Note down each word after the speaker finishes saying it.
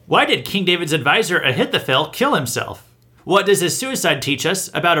Why did King David's advisor Ahithophel kill himself? What does his suicide teach us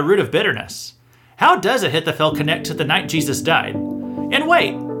about a root of bitterness? How does Ahithophel connect to the night Jesus died? And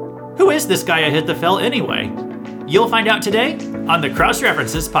wait, who is this guy Ahithophel anyway? You'll find out today on the Cross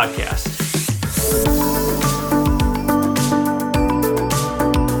References podcast.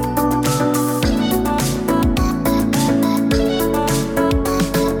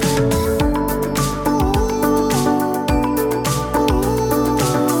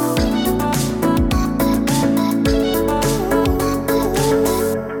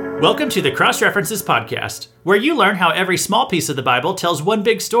 Welcome to the Cross References podcast, where you learn how every small piece of the Bible tells one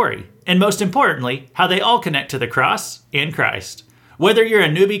big story, and most importantly, how they all connect to the cross and Christ. Whether you're a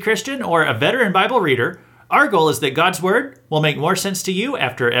newbie Christian or a veteran Bible reader, our goal is that God's Word will make more sense to you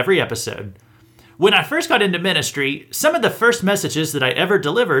after every episode. When I first got into ministry, some of the first messages that I ever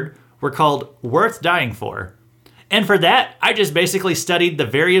delivered were called Worth Dying For. And for that, I just basically studied the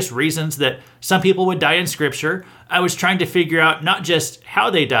various reasons that some people would die in Scripture. I was trying to figure out not just how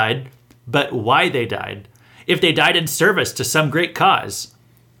they died, but why they died. If they died in service to some great cause.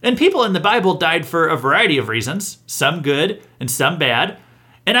 And people in the Bible died for a variety of reasons, some good and some bad.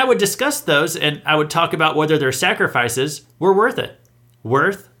 And I would discuss those, and I would talk about whether their sacrifices were worth it,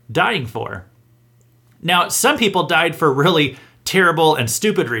 worth dying for. Now, some people died for really terrible and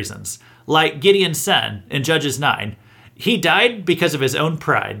stupid reasons, like Gideon's son in Judges 9. He died because of his own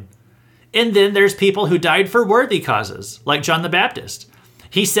pride. And then there's people who died for worthy causes, like John the Baptist.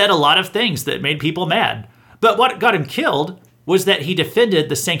 He said a lot of things that made people mad. But what got him killed was that he defended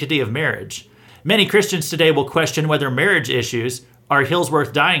the sanctity of marriage. Many Christians today will question whether marriage issues are hills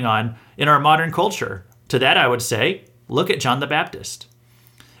worth dying on in our modern culture. To that I would say, look at John the Baptist.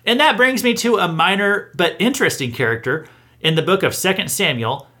 And that brings me to a minor but interesting character in the book of 2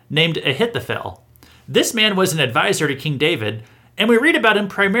 Samuel named Ahithophel. This man was an advisor to King David, and we read about him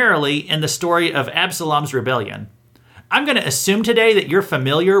primarily in the story of Absalom's rebellion. I'm going to assume today that you're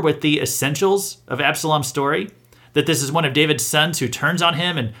familiar with the essentials of Absalom's story, that this is one of David's sons who turns on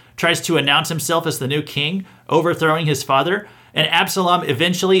him and tries to announce himself as the new king, overthrowing his father, and Absalom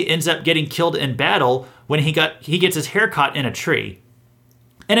eventually ends up getting killed in battle when he gets his hair caught in a tree.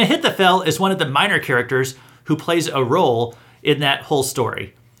 And Ahithophel is one of the minor characters who plays a role in that whole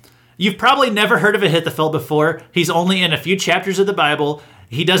story. You've probably never heard of Ahithophel before. He's only in a few chapters of the Bible.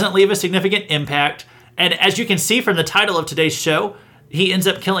 He doesn't leave a significant impact. And as you can see from the title of today's show, he ends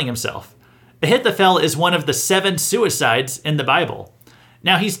up killing himself. Ahithophel is one of the 7 suicides in the Bible.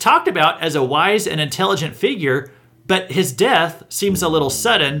 Now, he's talked about as a wise and intelligent figure, but his death seems a little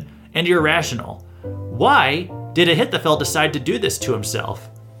sudden and irrational. Why did Ahithophel decide to do this to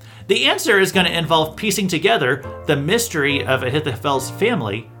himself? The answer is going to involve piecing together the mystery of Ahithophel's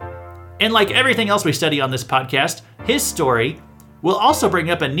family. And like everything else we study on this podcast, his story will also bring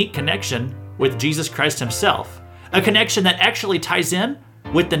up a neat connection with Jesus Christ himself, a connection that actually ties in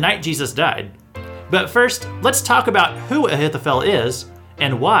with the night Jesus died. But first, let's talk about who Ahithophel is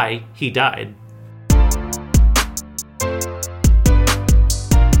and why he died.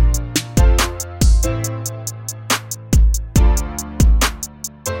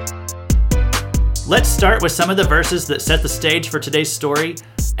 Let's start with some of the verses that set the stage for today's story.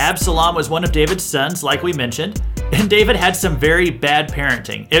 Absalom was one of David's sons, like we mentioned, and David had some very bad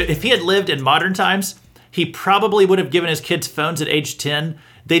parenting. If he had lived in modern times, he probably would have given his kids phones at age 10.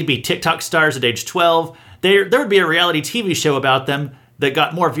 They'd be TikTok stars at age 12. There would be a reality TV show about them that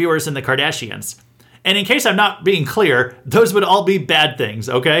got more viewers than the Kardashians. And in case I'm not being clear, those would all be bad things,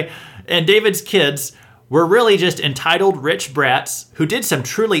 okay? And David's kids were really just entitled rich brats who did some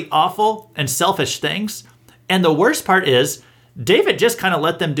truly awful and selfish things. And the worst part is, David just kind of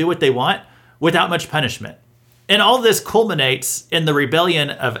let them do what they want without much punishment. And all this culminates in the rebellion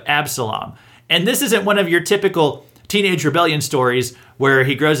of Absalom. And this isn't one of your typical teenage rebellion stories where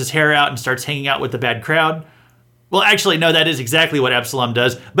he grows his hair out and starts hanging out with the bad crowd. Well, actually, no, that is exactly what Absalom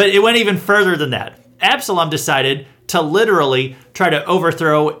does, but it went even further than that. Absalom decided to literally try to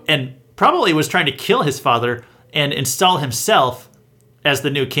overthrow and probably was trying to kill his father and install himself as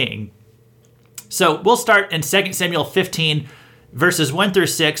the new king. So we'll start in 2 Samuel 15, verses 1 through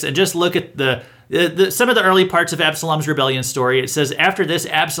 6, and just look at some of the early parts of Absalom's rebellion story. It says, after this,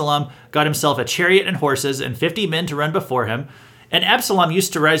 Absalom got himself a chariot and horses and 50 men to run before him. And Absalom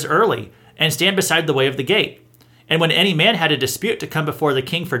used to rise early and stand beside the way of the gate. And when any man had a dispute to come before the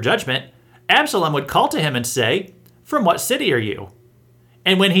king for judgment, Absalom would call to him and say, "From what city are you?"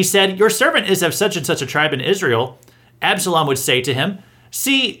 And when he said, "Your servant is of such and such a tribe in Israel," Absalom would say to him,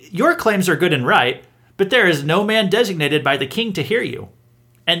 "See, your claims are good and right, but there is no man designated by the king to hear you."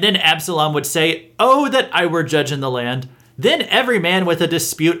 And then Absalom would say, "Oh, that I were judge in the land. Then every man with a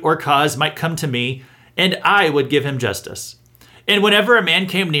dispute or cause might come to me, and I would give him justice. And whenever a man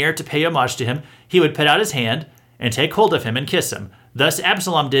came near to pay homage to him, he would put out his hand and take hold of him and kiss him. Thus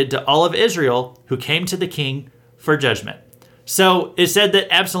Absalom did to all of Israel who came to the king for judgment. So it said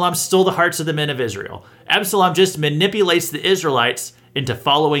that Absalom stole the hearts of the men of Israel. Absalom just manipulates the Israelites into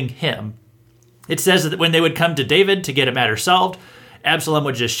following him. It says that when they would come to David to get a matter solved, Absalom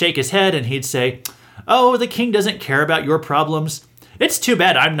would just shake his head and he'd say, "Oh, the king doesn't care about your problems. It's too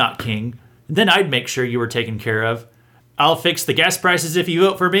bad I'm not king. Then I'd make sure you were taken care of. I'll fix the gas prices if you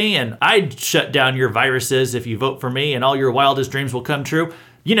vote for me, and I'd shut down your viruses if you vote for me, and all your wildest dreams will come true."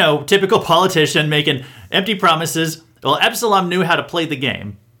 You know, typical politician making empty promises. Well, Absalom knew how to play the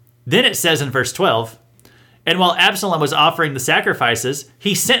game. Then it says in verse 12, "And while Absalom was offering the sacrifices,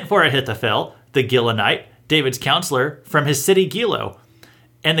 he sent for Ahithophel, the Gilonite, David's counselor, from his city Gilo.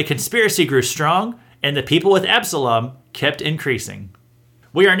 And the conspiracy grew strong, and the people with Absalom kept increasing."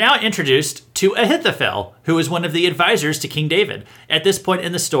 We are now introduced to Ahithophel, who is one of the advisors to King David. At this point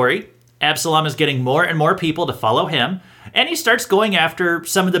in the story, Absalom is getting more and more people to follow him, and he starts going after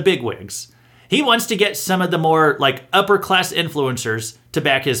some of the bigwigs. He wants to get some of the more upper-class influencers to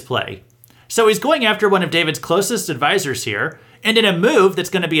back his play. So he's going after one of David's closest advisors here, and in a move that's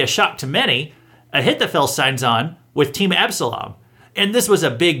going to be a shock to many, Ahithophel signs on with Team Absalom. And this was a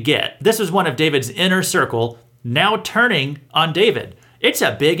big get. This was one of David's inner circle now turning on David. It's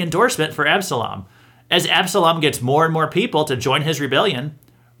a big endorsement for Absalom. As Absalom gets more and more people to join his rebellion,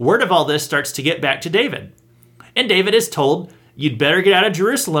 word of all this starts to get back to David. And David is told, "You'd better get out of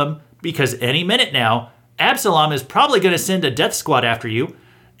Jerusalem because any minute now, Absalom is probably going to send a death squad after you."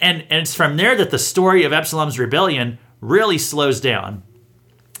 And it's from there that the story of Absalom's rebellion really slows down.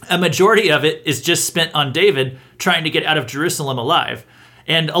 A majority of it is just spent on David trying to get out of Jerusalem alive.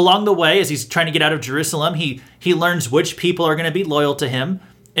 And along the way, as he's trying to get out of Jerusalem, he learns which people are going to be loyal to him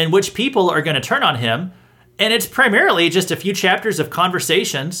and which people are going to turn on him. And it's primarily just a few chapters of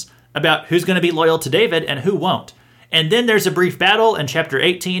conversations about who's going to be loyal to David and who won't. And then there's a brief battle in chapter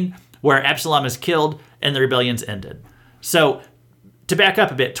 18 where Absalom is killed and the rebellion's ended. So to back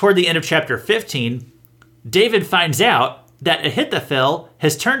up a bit, toward the end of chapter 15, David finds out that Ahithophel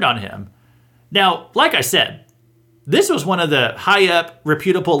has turned on him. Now, like I said, this was one of the high-up,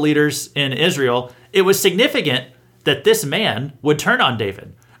 reputable leaders in Israel. It was significant that this man would turn on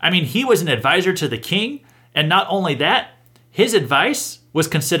David. I mean, he was an advisor to the king, and not only that, his advice was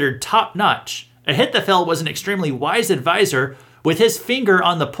considered top-notch. Ahithophel was an extremely wise advisor with his finger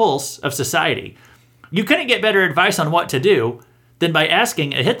on the pulse of society. You couldn't get better advice on what to do than by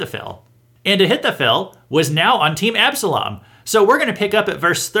asking Ahithophel. And Ahithophel was now on Team Absalom. So we're going to pick up at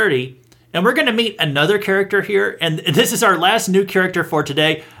verse 30, and we're going to meet another character here. And this is our last new character for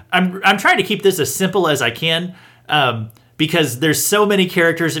today. I'm trying to keep this as simple as I can because there's so many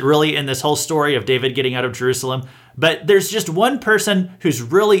characters really in this whole story of David getting out of Jerusalem. But there's just one person who's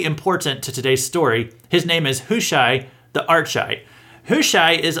really important to today's story. His name is Hushai the Archite.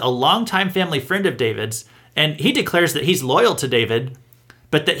 Hushai is a longtime family friend of David's, and he declares that he's loyal to David,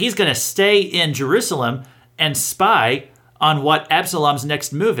 but that he's going to stay in Jerusalem and spy on what Absalom's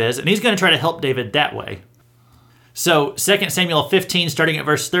next move is, and he's going to try to help David that way. So 2 Samuel 15, starting at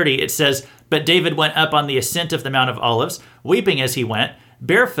verse 30, it says, "But David went up on the ascent of the Mount of Olives, weeping as he went,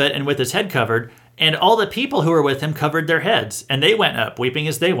 barefoot and with his head covered, and all the people who were with him covered their heads, and they went up, weeping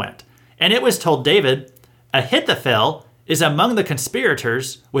as they went. And it was told David, Ahithophel is among the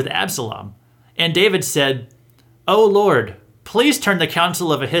conspirators with Absalom. And David said, O Lord, please turn the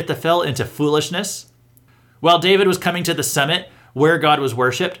counsel of Ahithophel into foolishness." While David was coming to the summit where God was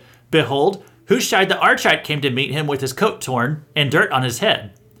worshipped, behold, Hushai the Archite came to meet him with his coat torn and dirt on his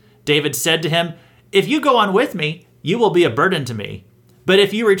head. David said to him, "If you go on with me, you will be a burden to me. But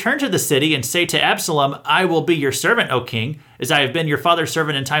if you return to the city and say to Absalom, I will be your servant, O king, as I have been your father's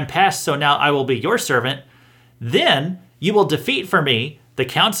servant in time past, so now I will be your servant, then you will defeat for me the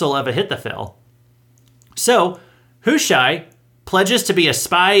counsel of Ahithophel." So Hushai pledges to be a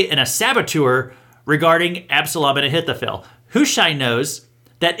spy and a saboteur regarding Absalom and Ahithophel. Hushai knows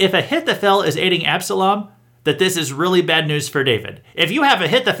that if Ahithophel is aiding Absalom, that this is really bad news for David. If you have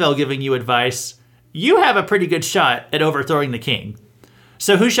Ahithophel giving you advice, you have a pretty good shot at overthrowing the king.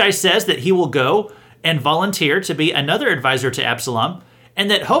 So Hushai says that he will go and volunteer to be another advisor to Absalom, and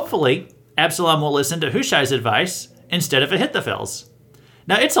that hopefully Absalom will listen to Hushai's advice instead of Ahithophel's.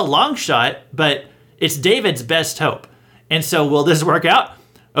 Now, it's a long shot, but it's David's best hope. And so will this work out?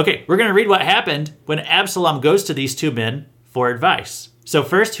 Okay, we're going to read what happened when Absalom goes to these two men for advice. So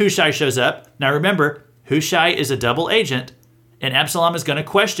first, Hushai shows up. Now remember, Hushai is a double agent, and Absalom is going to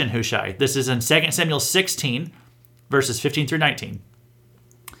question Hushai. This is in 2 Samuel 16, verses 15 through 19.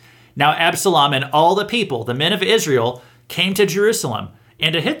 Now Absalom and all the people, the men of Israel, came to Jerusalem,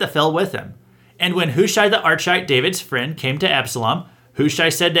 and Ahithophel with him. And when Hushai the Archite, David's friend, came to Absalom, Hushai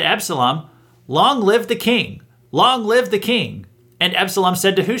said to Absalom, "Long live the king! Long live the king!" And Absalom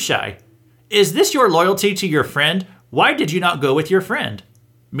said to Hushai, "Is this your loyalty to your friend? Why did you not go with your friend?"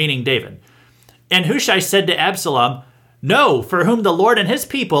 Meaning David. And Hushai said to Absalom, "No, for whom the Lord and his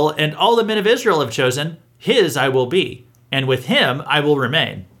people and all the men of Israel have chosen, his I will be, and with him I will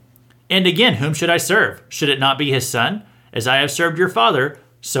remain. And again, whom should I serve? Should it not be his son? As I have served your father,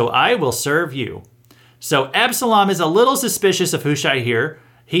 so I will serve you." So Absalom is a little suspicious of Hushai here.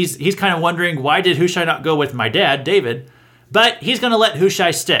 He's kind of wondering, why did Hushai not go with my dad, David? But he's going to let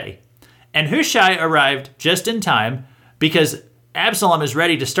Hushai stay. And Hushai arrived just in time because Absalom is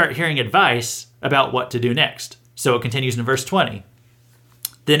ready to start hearing advice about what to do next. So it continues in verse 20.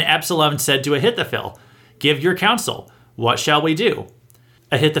 Then Absalom said to Ahithophel, "Give your counsel. What shall we do?"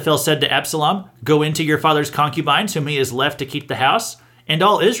 Ahithophel said to Absalom, "Go into your father's concubines, whom he has left to keep the house, and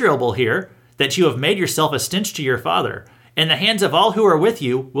all Israel will hear that you have made yourself a stench to your father, and the hands of all who are with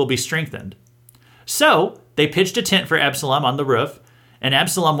you will be strengthened." So they pitched a tent for Absalom on the roof, and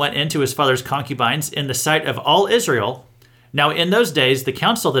Absalom went into his father's concubines in the sight of all Israel. Now in those days the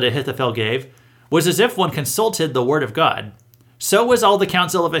counsel that Ahithophel gave was as if one consulted the word of God. So was all the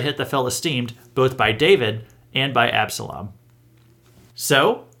counsel of Ahithophel esteemed, both by David and by Absalom.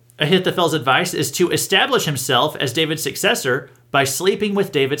 So, Ahithophel's advice is to establish himself as David's successor by sleeping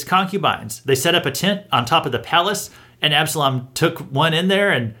with David's concubines. They set up a tent on top of the palace, and Absalom took one in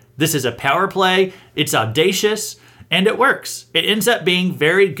there, and this is a power play. It's audacious, and it works. It ends up being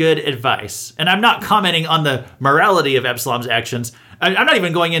very good advice. And I'm not commenting on the morality of Absalom's actions. I'm not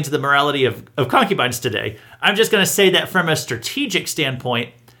even going into the morality of concubines today. I'm just going to say that from a strategic standpoint,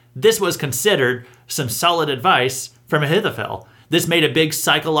 this was considered some solid advice from Ahithophel. This made a big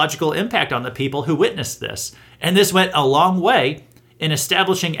psychological impact on the people who witnessed this. And this went a long way in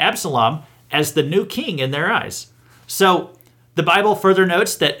establishing Absalom as the new king in their eyes. So the Bible further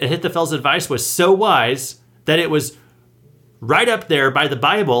notes that Ahithophel's advice was so wise that it was right up there by the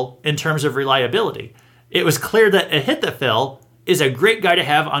Bible in terms of reliability. It was clear that Ahithophel is a great guy to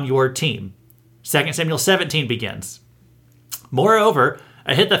have on your team. 2 Samuel 17 begins. Moreover,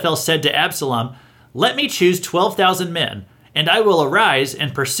 Ahithophel said to Absalom, "Let me choose 12,000 men, and I will arise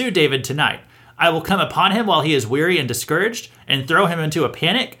and pursue David tonight. I will come upon him while he is weary and discouraged, and throw him into a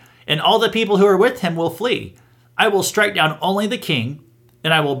panic, and all the people who are with him will flee. I will strike down only the king,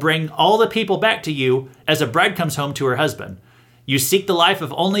 and I will bring all the people back to you as a bride comes home to her husband. You seek the life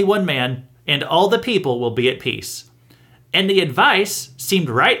of only one man, and all the people will be at peace." And the advice seemed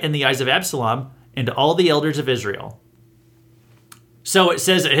right in the eyes of Absalom and all the elders of Israel. So it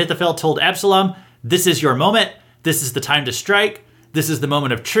says Ahithophel told Absalom, "This is your moment. This is the time to strike. This is the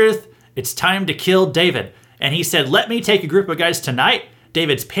moment of truth. It's time to kill David." And he said, "Let me take a group of guys tonight.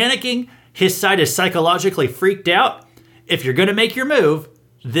 David's panicking. His side is psychologically freaked out. If you're going to make your move,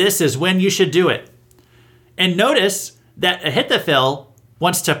 this is when you should do it." And notice that Ahithophel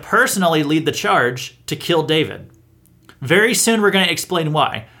wants to personally lead the charge to kill David. Very soon we're going to explain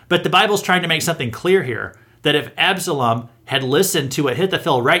why. But the Bible's trying to make something clear here, that if Absalom had listened to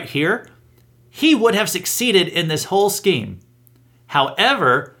Ahithophel right here, he would have succeeded in this whole scheme.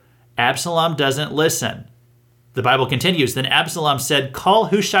 However, Absalom doesn't listen. The Bible continues, "Then Absalom said, 'Call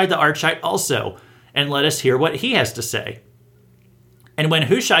Hushai the Archite also, and let us hear what he has to say.' And when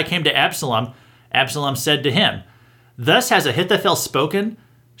Hushai came to Absalom, Absalom said to him, 'Thus has Ahithophel spoken.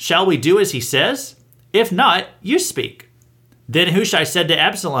 Shall we do as he says? If not, you speak.' Then Hushai said to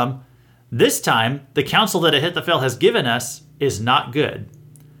Absalom, 'This time the counsel that Ahithophel has given us is not good.'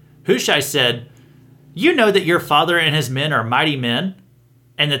 Hushai said, 'You know that your father and his men are mighty men,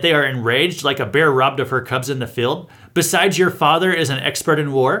 and that they are enraged like a bear robbed of her cubs in the field. Besides, your father is an expert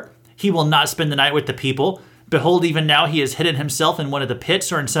in war. He will not spend the night with the people. Behold, even now he has hidden himself in one of the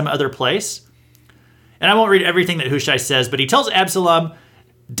pits or in some other place.' And I won't read everything that Hushai says, but he tells Absalom,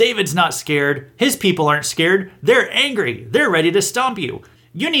 David's not scared. His people aren't scared. They're angry. They're ready to stomp you.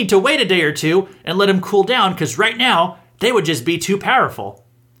 You need to wait a day or two and let them cool down, because right now they would just be too powerful."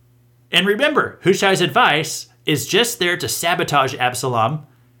 And remember, Hushai's advice is just there to sabotage Absalom,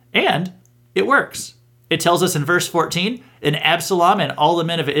 and it works. It tells us in verse 14, "And Absalom and all the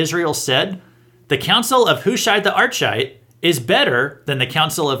men of Israel said, 'The counsel of Hushai the Archite is better than the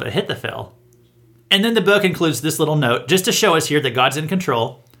counsel of Ahithophel.'" And then the book includes this little note, just to show us here that God's in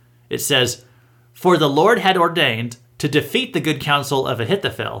control. It says, "For the Lord had ordained to defeat the good counsel of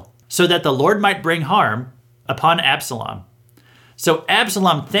Ahithophel, so that the Lord might bring harm upon Absalom." So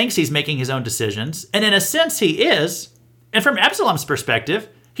Absalom thinks he's making his own decisions, and in a sense he is. And from Absalom's perspective,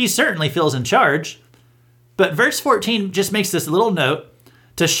 he certainly feels in charge. But verse 14 just makes this little note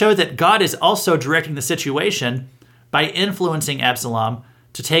to show that God is also directing the situation by influencing Absalom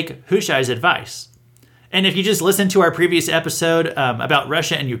to take Hushai's advice. And if you just listen to our previous episode about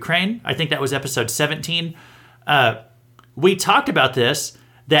Russia and Ukraine, I think that was episode 17, we talked about this,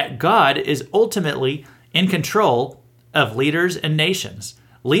 that God is ultimately in control of leaders and nations.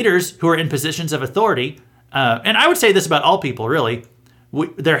 Leaders who are in positions of authority, and I would say this about all people, really,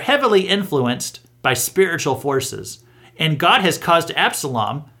 they're heavily influenced by spiritual forces. And God has caused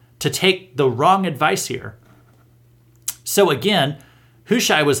Absalom to take the wrong advice here. So again,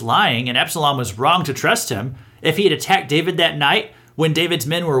 Hushai was lying and Absalom was wrong to trust him. If he had attacked David that night when David's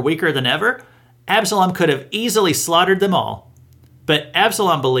men were weaker than ever, Absalom could have easily slaughtered them all. But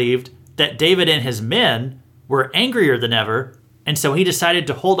Absalom believed that David and his men were angrier than ever, and so he decided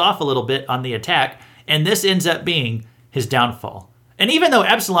to hold off a little bit on the attack, and this ends up being his downfall. And even though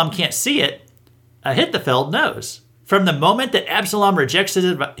Absalom can't see it, Ahithophel knows. From the moment that Absalom rejects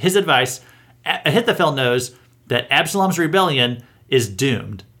his advice, Ahithophel knows that Absalom's rebellion is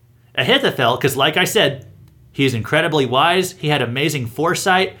doomed. Ahithophel, because like I said, he's incredibly wise, he had amazing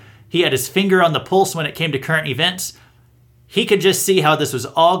foresight, he had his finger on the pulse when it came to current events. He could just see how this was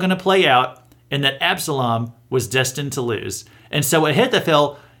all going to play out and that Absalom was destined to lose. And so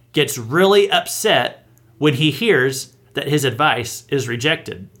Ahithophel gets really upset when he hears that his advice is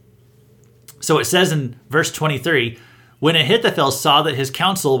rejected. So it says in verse 23, when Ahithophel saw that his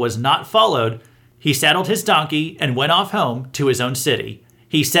counsel was not followed, he saddled his donkey and went off home to his own city.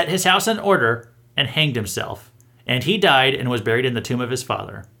 He set his house in order and hanged himself. And he died and was buried in the tomb of his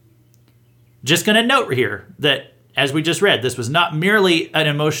father. Just going to note here that, as we just read, this was not merely an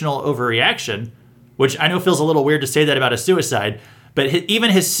emotional overreaction, which I know feels a little weird to say that about a suicide, but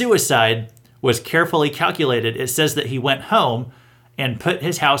even his suicide was carefully calculated. It says that he went home and put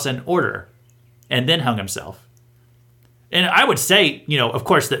his house in order and then hung himself. And I would say, of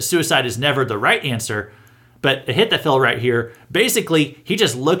course, that suicide is never the right answer, but Ahithophel right here, basically, he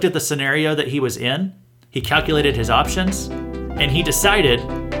just looked at the scenario that he was in, he calculated his options, and he decided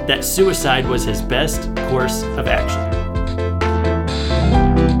that suicide was his best course of action.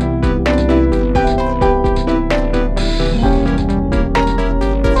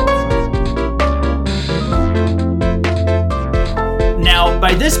 Now,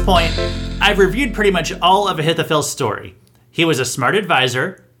 by this point, I've reviewed pretty much all of Ahithophel's story. He was a smart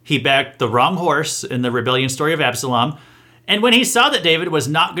advisor, he backed the wrong horse in the rebellion story of Absalom, and when he saw that David was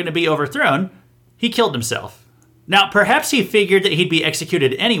not going to be overthrown, he killed himself. Now, perhaps he figured that he'd be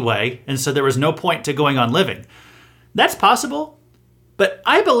executed anyway, and so there was no point to going on living. That's possible, but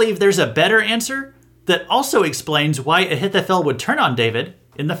I believe there's a better answer that also explains why Ahithophel would turn on David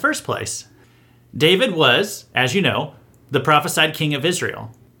in the first place. David was, as you know, the prophesied king of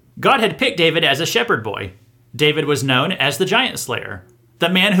Israel. God had picked David as a shepherd boy. David was known as the giant slayer, the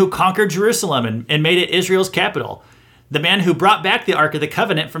man who conquered Jerusalem and made it Israel's capital, the man who brought back the Ark of the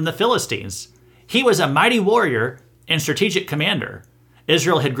Covenant from the Philistines. He was a mighty warrior and strategic commander.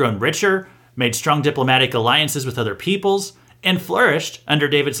 Israel had grown richer, made strong diplomatic alliances with other peoples, and flourished under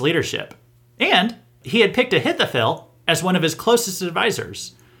David's leadership. And he had picked Ahithophel as one of his closest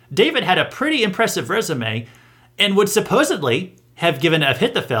advisors. David had a pretty impressive resume and would supposedly have given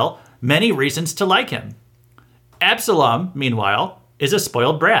Ahithophel many reasons to like him. Absalom, meanwhile, is a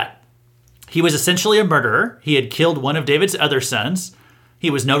spoiled brat. He was essentially a murderer. He had killed one of David's other sons.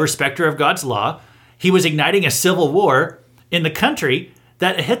 He was no respecter of God's law. He was igniting a civil war in the country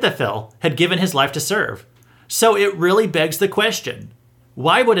that Ahithophel had given his life to serve. So it really begs the question,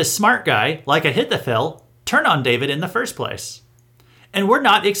 why would a smart guy like Ahithophel turn on David in the first place? And we're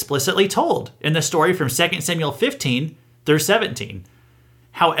not explicitly told in the story from 2 Samuel 15 through 17.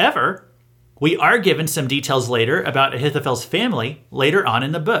 However, we are given some details later about Ahithophel's family later on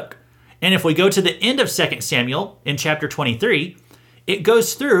in the book. And if we go to the end of 2 Samuel in chapter 23, it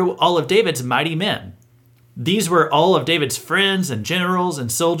goes through all of David's mighty men. These were all of David's friends and generals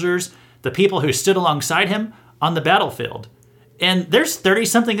and soldiers, the people who stood alongside him on the battlefield. And there's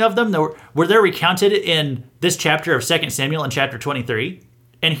 30-something of them where they're recounted in this chapter of 2 Samuel in chapter 23.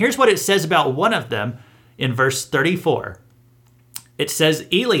 And here's what it says about one of them in verse 34. It says,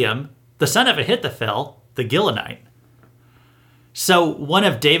 Eliam, the son of Ahithophel, the Gilonite. So one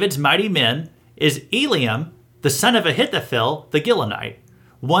of David's mighty men is Eliam, the son of Ahithophel, the Gilonite.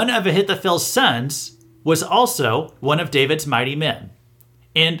 One of Ahithophel's sons was also one of David's mighty men.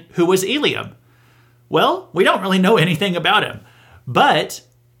 And who was Eliam? Well, we don't really know anything about him. But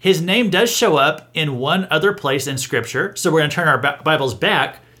His name does show up in one other place in Scripture. So we're going to turn our Bibles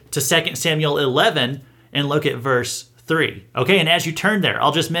back to 2 Samuel 11 and look at verse 3. Okay, and as you turn there,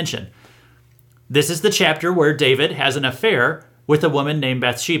 I'll just mention, this is the chapter where David has an affair with a woman named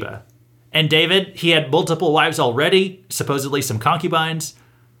Bathsheba. And David, he had multiple wives already, supposedly some concubines,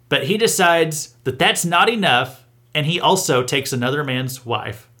 but he decides that that's not enough, and he also takes another man's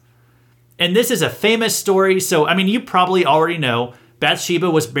wife. And this is a famous story, so, you probably already know Bathsheba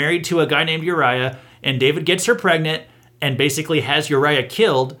was married to a guy named Uriah, and David gets her pregnant and basically has Uriah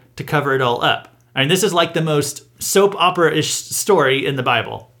killed to cover it all up. This is like the most soap opera-ish story in the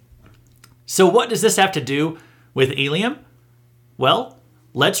Bible. So what does this have to do with Eliam? Well,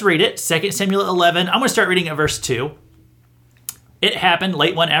 let's read it. 2 Samuel 11. I'm going to start reading at verse 2. It happened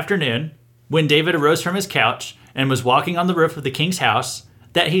late one afternoon, when David arose from his couch and was walking on the roof of the king's house,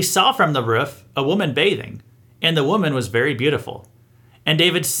 that he saw from the roof a woman bathing, and the woman was very beautiful. And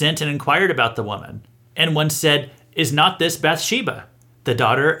David sent and inquired about the woman. And one said, "Is not this Bathsheba, the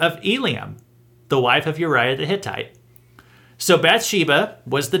daughter of Eliam, the wife of Uriah the Hittite?" So Bathsheba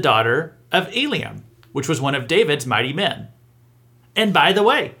was the daughter of Eliam, which was one of David's mighty men. And by the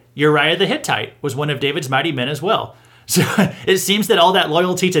way, Uriah the Hittite was one of David's mighty men as well. So it seems that all that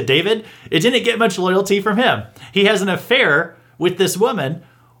loyalty to David, it didn't get much loyalty from him. He has an affair with this woman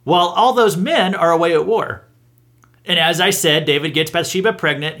while all those men are away at war. And as I said, David gets Bathsheba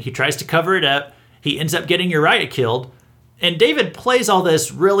pregnant. He tries to cover it up. He ends up getting Uriah killed. And David plays all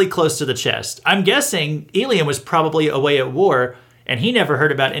this really close to the chest. I'm guessing Eliam was probably away at war, and he never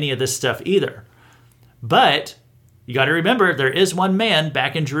heard about any of this stuff either. But you got to remember, there is one man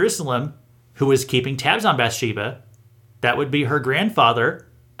back in Jerusalem who was keeping tabs on Bathsheba. That would be her grandfather,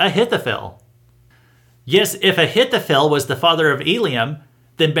 Ahithophel. Yes, if Ahithophel was the father of Eliam,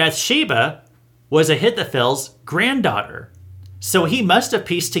 then Bathsheba was Ahithophel's granddaughter. So he must have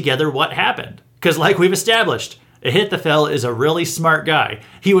pieced together what happened. Because like we've established, Ahithophel is a really smart guy.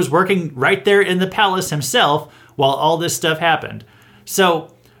 He was working right there in the palace himself while all this stuff happened.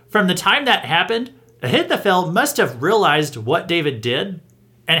 So from the time that happened, Ahithophel must have realized what David did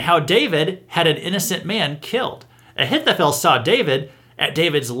and how David had an innocent man killed. Ahithophel saw David at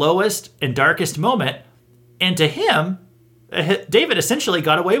David's lowest and darkest moment, and to him, David essentially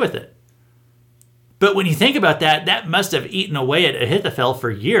got away with it. But when you think about that, that must have eaten away at Ahithophel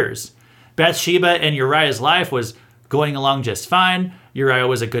for years. Bathsheba and Uriah's life was going along just fine. Uriah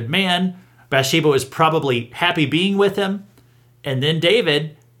was a good man. Bathsheba was probably happy being with him. And then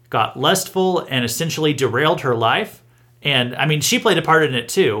David got lustful and essentially derailed her life. And she played a part in it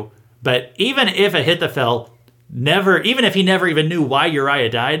too. But even if Ahithophel even if he never even knew why Uriah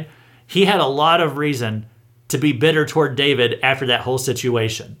died, he had a lot of reason to be bitter toward David after that whole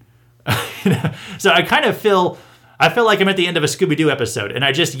situation. So I feel like I'm at the end of a Scooby-Doo episode, and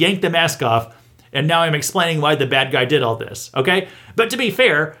I just yanked the mask off, and now I'm explaining why the bad guy did all this, okay? But to be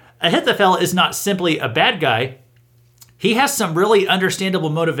fair, Ahithophel is not simply a bad guy. He has some really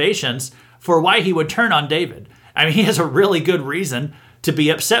understandable motivations for why he would turn on David. He has a really good reason to be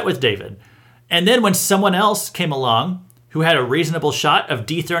upset with David. And then when someone else came along who had a reasonable shot of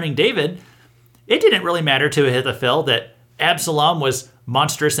dethroning David, it didn't really matter to Ahithophel that Absalom was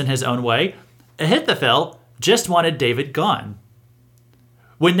monstrous in his own way. Ahithophel just wanted David gone.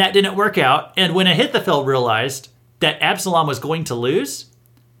 When that didn't work out, and when Ahithophel realized that Absalom was going to lose,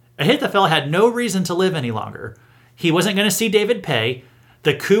 Ahithophel had no reason to live any longer. He wasn't going to see David pay.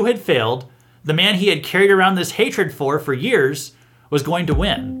 The coup had failed. The man he had carried around this hatred for years was going to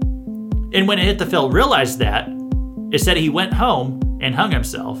win. And when Ahithophel realized that, it said he went home and hung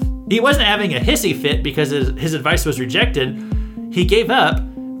himself. He wasn't having a hissy fit because his advice was rejected. He gave up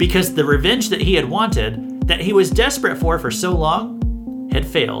because the revenge that he had wanted, that he was desperate for so long, had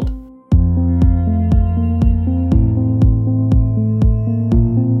failed.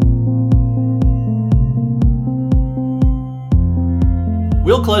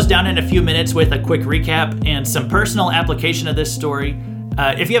 We'll close down in a few minutes with a quick recap and some personal application of this story.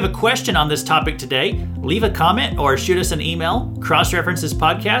 If you have a question on this topic today, leave a comment or shoot us an email,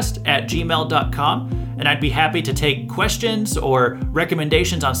 crossreferencespodcast@gmail.com, and I'd be happy to take questions or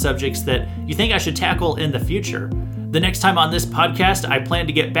recommendations on subjects that you think I should tackle in the future. The next time on this podcast, I plan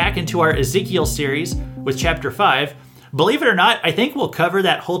to get back into our Ezekiel series with chapter 5. Believe it or not, I think we'll cover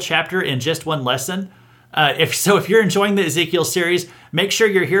that whole chapter in just one lesson. If you're enjoying the Ezekiel series, make sure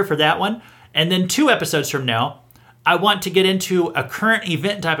you're here for that one. And then 2 episodes from now, I want to get into a current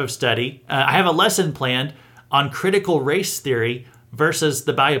event type of study. I have a lesson planned on critical race theory versus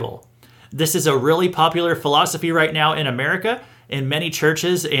the Bible. This is a really popular philosophy right now in America, and many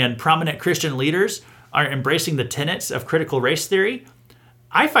churches and prominent Christian leaders are embracing the tenets of critical race theory.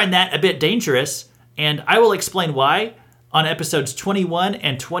 I find that a bit dangerous, and I will explain why on episodes 21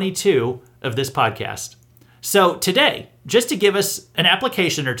 and 22 of this podcast. So today, just to give us an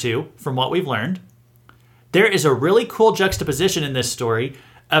application or two from what we've learned, there is a really cool juxtaposition in this story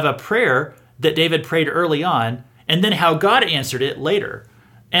of a prayer that David prayed early on, and then how God answered it later.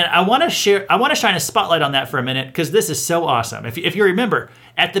 And I want to shine a spotlight on that for a minute, because this is so awesome. If you remember,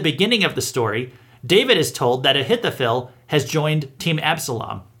 at the beginning of the story, David is told that Ahithophel has joined Team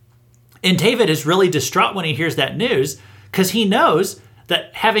Absalom. And David is really distraught when he hears that news, because he knows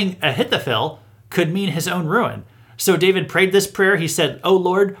that having Ahithophel could mean his own ruin. So David prayed this prayer. He said, "Oh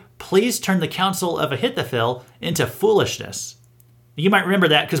Lord, please turn the counsel of Ahithophel into foolishness." You might remember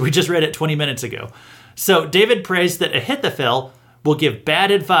that because we just read it 20 minutes ago. So David prays that Ahithophel will give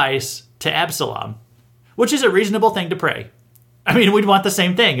bad advice to Absalom, which is a reasonable thing to pray. I mean, we'd want the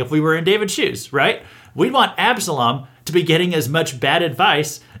same thing if we were in David's shoes, right? We'd want Absalom to be getting as much bad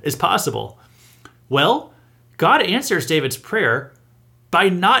advice as possible. Well, God answers David's prayer by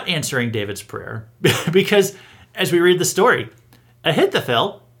not answering David's prayer because, as we read the story,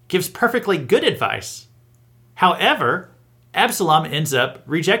 Ahithophel gives perfectly good advice. However, Absalom ends up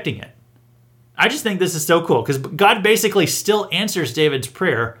rejecting it. I just think this is so cool because God basically still answers David's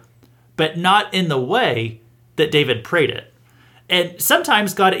prayer, but not in the way that David prayed it. And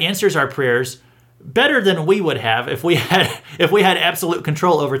sometimes God answers our prayers better than we would have if we had absolute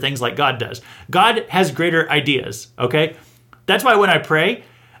control over things like God does. God has greater ideas, okay? That's why when I pray,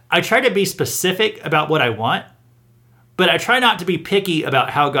 I try to be specific about what I want, but I try not to be picky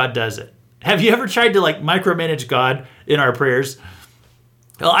about how God does it. Have you ever tried to micromanage God in our prayers?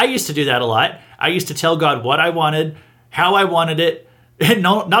 Well, I used to do that a lot. I used to tell God what I wanted, how I wanted it, and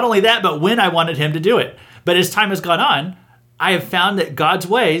not only that, but when I wanted him to do it. But as time has gone on, I have found that God's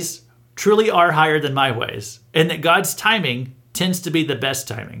ways truly are higher than my ways, and that God's timing tends to be the best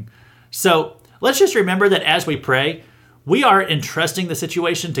timing. So let's just remember that as we pray, we are entrusting the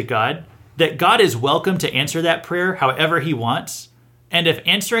situation to God, that God is welcome to answer that prayer however he wants. And if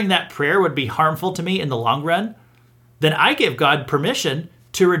answering that prayer would be harmful to me in the long run, then I give God permission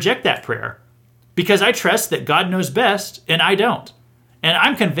to reject that prayer because I trust that God knows best and I don't. And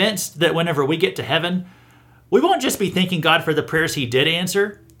I'm convinced that whenever we get to heaven, we won't just be thanking God for the prayers he did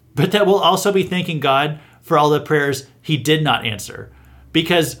answer, but that we'll also be thanking God for all the prayers he did not answer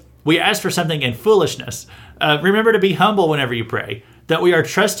because we asked for something in foolishness. Remember to be humble whenever you pray, that we are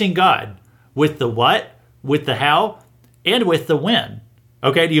trusting God with the what, with the how, and with the when.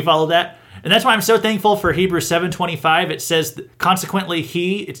 Okay, do you follow that? And that's why I'm so thankful for Hebrews 7:25. It says, consequently,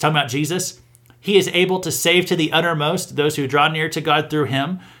 it's talking about Jesus, he is able to save to the uttermost those who draw near to God through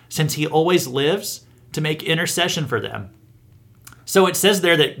him, since he always lives to make intercession for them. So it says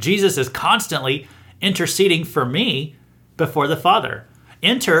there that Jesus is constantly interceding for me before the Father.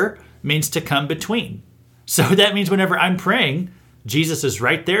 Enter means to come between. So that means whenever I'm praying, Jesus is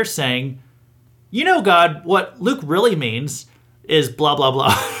right there saying, you know, God, what Luke really means is blah, blah,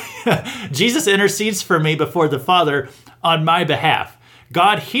 blah. Jesus intercedes for me before the Father on my behalf.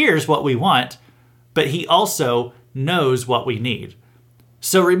 God hears what we want, but he also knows what we need.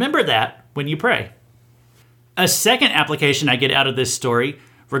 So remember that when you pray. A second application I get out of this story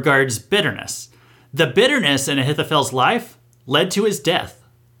regards bitterness. The bitterness in Ahithophel's life led to his death.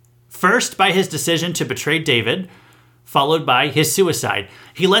 First, by his decision to betray David, followed by his suicide.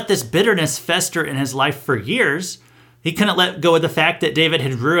 He let this bitterness fester in his life for years. He couldn't let go of the fact that David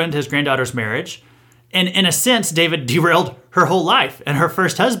had ruined his granddaughter's marriage. And in a sense, David derailed her whole life, and her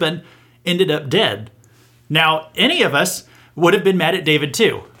first husband ended up dead. Now, any of us would have been mad at David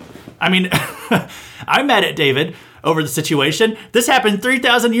too. I mean, I'm mad at David over the situation. This happened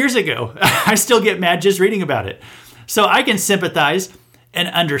 3,000 years ago. I still get mad just reading about it. So I can sympathize and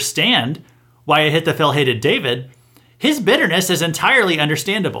understand why Ahithophel hated David. His bitterness is entirely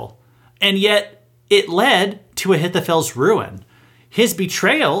understandable. And yet it led to Ahithophel's ruin. His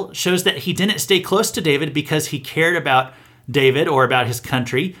betrayal shows that he didn't stay close to David because he cared about David or about his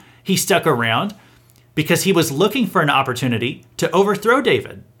country. He stuck around because he was looking for an opportunity to overthrow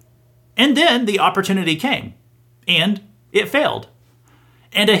David. And then the opportunity came, and it failed.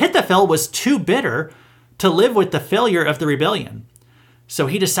 And Ahithophel was too bitter to live with the failure of the rebellion. So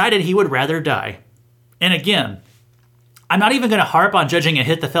he decided he would rather die. And again, I'm not even going to harp on judging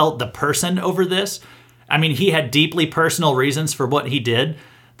Ahithophel, the person, over this. I mean, he had deeply personal reasons for what he did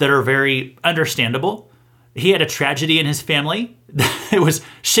that are very understandable. He had a tragedy in his family. It was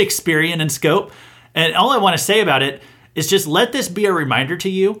Shakespearean in scope. And all I want to say about it is just let this be a reminder to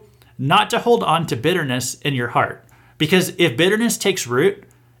you not to hold on to bitterness in your heart. Because if bitterness takes root,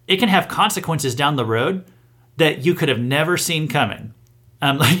 it can have consequences down the road that you could have never seen coming.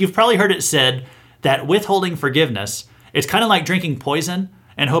 You've probably heard it said that withholding forgiveness, it's kind of like drinking poison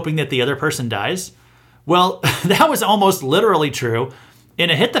and hoping that the other person dies. Well, that was almost literally true in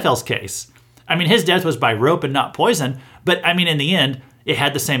Ahithophel's case. I mean, his death was by rope and not poison, but I mean, in the end, it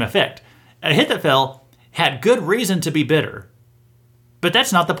had the same effect. Ahithophel had good reason to be bitter. But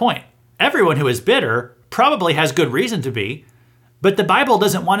that's not the point. Everyone who is bitter probably has good reason to be, but the Bible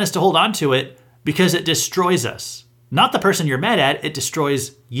doesn't want us to hold on to it because it destroys us. Not the person you're mad at, it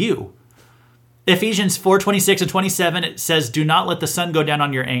destroys you. Ephesians 4:26 and 27, it says, "Do not let the sun go down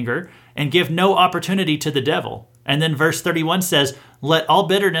on your anger, and give no opportunity to the devil." And then verse 31 says, "Let all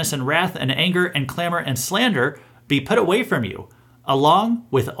bitterness and wrath and anger and clamor and slander be put away from you, along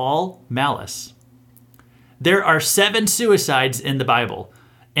with all malice." There are 7 suicides in the Bible,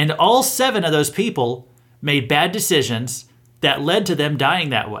 and all 7 of those people made bad decisions that led to them dying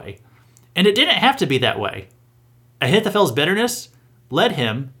that way. And it didn't have to be that way. Ahithophel's bitterness led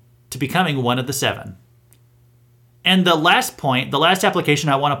him to becoming one of the 7. And the last point, the last application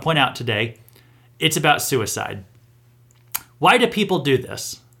I want to point out today, it's about suicide. Why do people do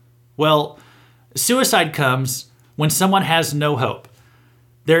this? Well, suicide comes when someone has no hope.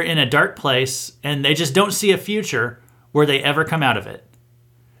 They're in a dark place and they just don't see a future where they ever come out of it.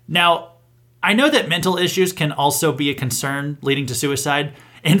 Now, I know that mental issues can also be a concern leading to suicide.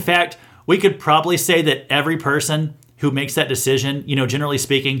 In fact, we could probably say that every person who makes that decision, generally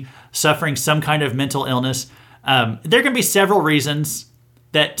speaking, suffering some kind of mental illness, there can be several reasons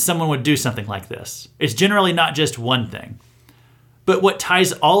that someone would do something like this. It's generally not just one thing. But what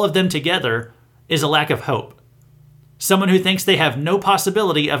ties all of them together is a lack of hope. Someone who thinks they have no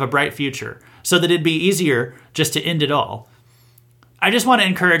possibility of a bright future, so that it'd be easier just to end it all. I just want to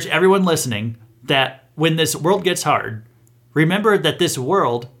encourage everyone listening that when this world gets hard, remember that this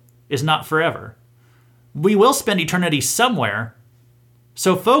world is not forever. We will spend eternity somewhere,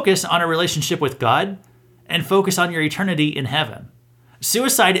 so focus on a relationship with God and focus on your eternity in heaven.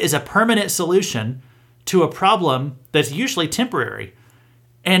 Suicide is a permanent solution to a problem that's usually temporary.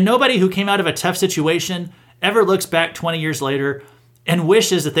 And nobody who came out of a tough situation ever looks back 20 years later and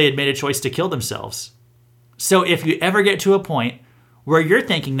wishes that they had made a choice to kill themselves. So if you ever get to a point where you're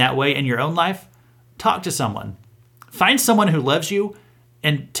thinking that way in your own life, talk to someone. Find someone who loves you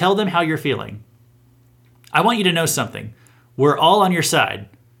and tell them how you're feeling. I want you to know something. We're all on your side.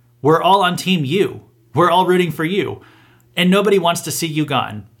 We're all on team you. We're all rooting for you. And nobody wants to see you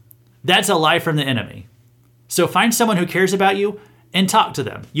gone. That's a lie from the enemy. So find someone who cares about you and talk to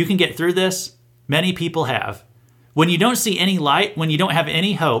them. You can get through this. Many people have. When you don't see any light, when you don't have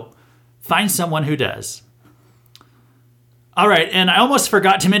any hope, find someone who does. All right, and I almost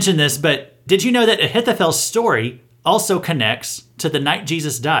forgot to mention this, but did you know that Ahithophel's story also connects to the night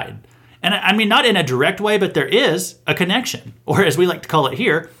Jesus died? And I mean, not in a direct way, but there is a connection, or as we like to call it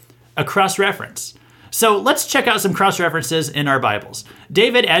here, a cross-reference. So let's check out some cross-references in our Bibles.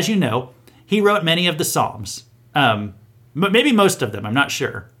 David, as you know, he wrote many of the Psalms. Maybe most of them, I'm not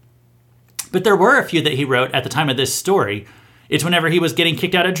sure. But there were a few that he wrote at the time of this story. It's whenever he was getting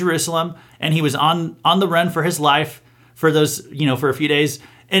kicked out of Jerusalem and he was on the run for his life for those, for a few days.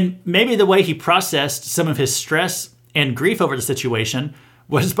 And maybe the way he processed some of his stress and grief over the situation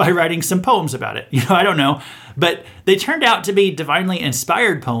was by writing some poems about it. I don't know. But they turned out to be divinely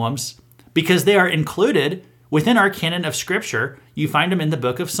inspired poems because they are included within our canon of Scripture. You find them in the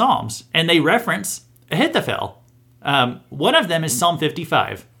book of Psalms, and they reference Ahithophel. One of them is Psalm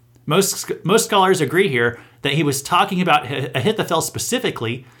 55. Most scholars agree here that he was talking about Ahithophel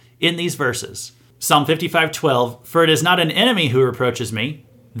specifically in these verses. Psalm 55:12, "For it is not an enemy who reproaches me,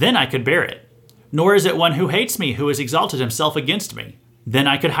 then I could bear it. Nor is it one who hates me who has exalted himself against me. Then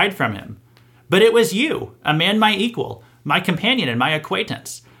I could hide from him. But it was you, a man my equal, my companion and my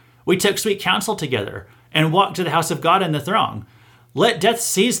acquaintance. We took sweet counsel together and walked to the house of God in the throng. Let death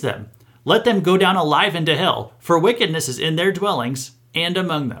seize them. Let them go down alive into hell, for wickedness is in their dwellings and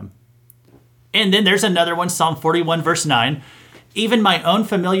among them." And then there's another one, Psalm 41, verse 9. "Even my own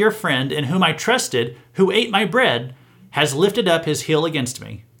familiar friend in whom I trusted, who ate my bread, has lifted up his heel against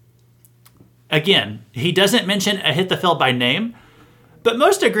me." Again, he doesn't mention Ahithophel by name, but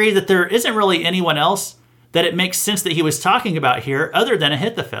most agree that there isn't really anyone else that it makes sense that he was talking about here other than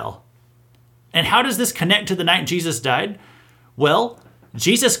Ahithophel. And how does this connect to the night Jesus died? Well,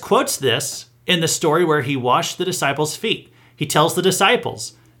 Jesus quotes this in the story where he washed the disciples' feet. He tells the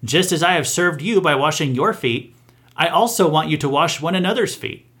disciples, "Just as I have served you by washing your feet, I also want you to wash one another's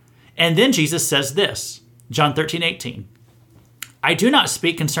feet." And then Jesus says this, John 13:18, "I do not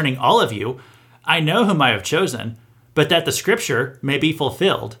speak concerning all of you. I know whom I have chosen, but that the scripture may be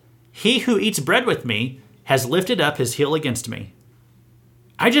fulfilled. He who eats bread with me has lifted up his heel against me."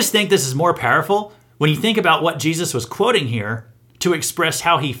 I just think this is more powerful when you think about what Jesus was quoting here to express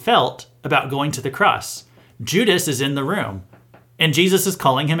how he felt about going to the cross. Judas is in the room, and Jesus is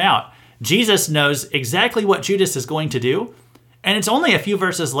calling him out. Jesus knows exactly what Judas is going to do, and it's only a few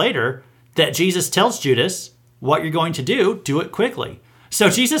verses later that Jesus tells Judas, what you're going to do it quickly. So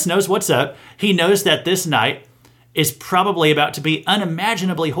Jesus knows what's up. He knows that this night is probably about to be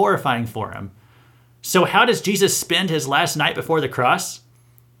unimaginably horrifying for him. So how does Jesus spend his last night before the cross?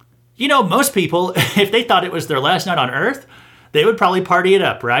 You know, most people, if they thought it was their last night on earth, they would probably party it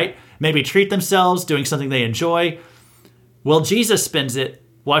up, right? Maybe treat themselves, doing something they enjoy. Well, Jesus spends it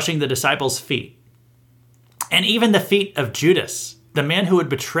washing the disciples' feet. And even the feet of Judas, the man who would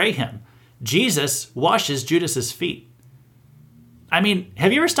betray him. Jesus washes Judas's feet. I mean,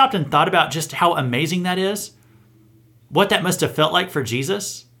 have you ever stopped and thought about just how amazing that is? What that must have felt like for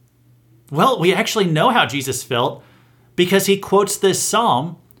Jesus? Well, we actually know how Jesus felt because he quotes this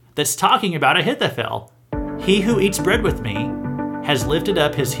psalm that's talking about Ahithophel. He who eats bread with me has lifted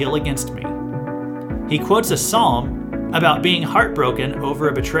up his heel against me. He quotes a psalm about being heartbroken over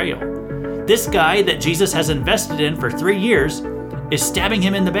a betrayal. This guy that Jesus has invested in for 3 years is stabbing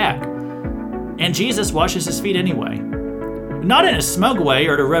him in the back. And Jesus washes his feet anyway. Not in a smug way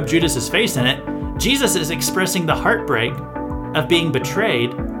or to rub Judas's face in it. Jesus is expressing the heartbreak of being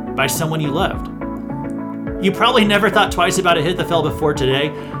betrayed by someone you loved. You probably never thought twice about Ahithophel before today.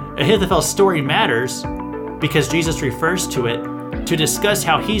 Ahithophel's story matters because Jesus refers to it to discuss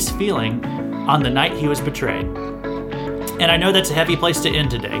how he's feeling on the night he was betrayed. And I know that's a heavy place to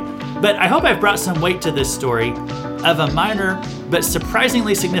end today, but I hope I've brought some weight to this story of a minor but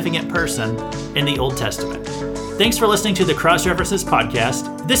surprisingly significant person in the Old Testament. Thanks for listening to the Cross References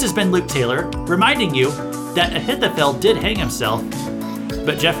podcast. This has been Luke Taylor, reminding you that Ahithophel did hang himself,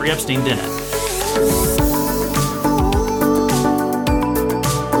 but Jeffrey Epstein didn't.